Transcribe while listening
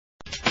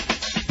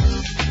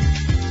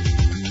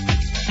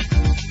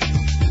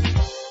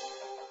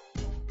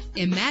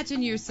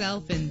Imagine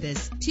yourself in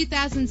this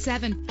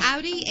 2007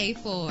 Audi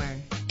A4.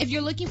 If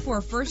you're looking for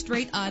a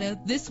first-rate auto,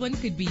 this one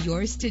could be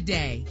yours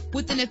today.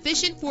 With an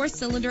efficient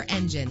 4-cylinder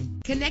engine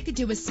connected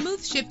to a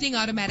smooth shifting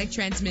automatic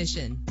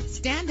transmission.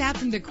 Stand out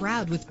from the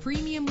crowd with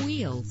premium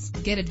wheels.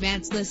 Get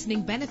advanced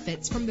listening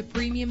benefits from the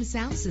premium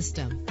sound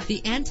system.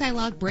 The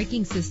anti-lock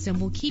braking system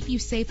will keep you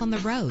safe on the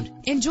road.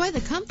 Enjoy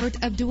the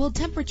comfort of dual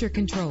temperature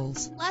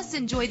controls. Plus,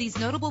 enjoy these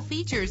notable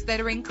features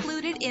that are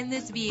included in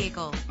this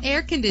vehicle: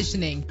 air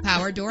conditioning,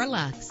 power door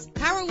locks,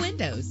 power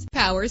windows,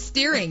 power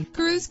steering,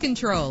 cruise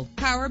control,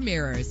 power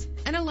mirrors,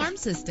 an alarm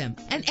system,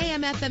 an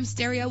AM/FM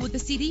stereo with a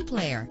CD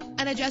player,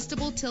 an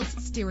adjustable tilt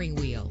steering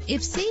wheel.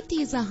 If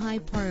safety is a high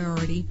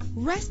priority,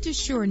 rest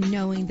assured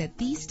knowing that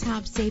these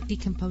top safety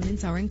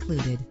components are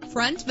included: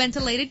 front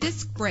ventilated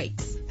disc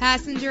brakes,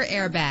 passenger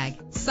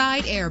airbag,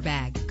 side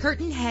airbag,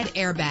 curtain head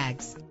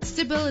airbags,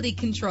 stability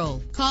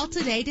control. Call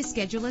today to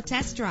schedule a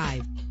test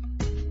drive.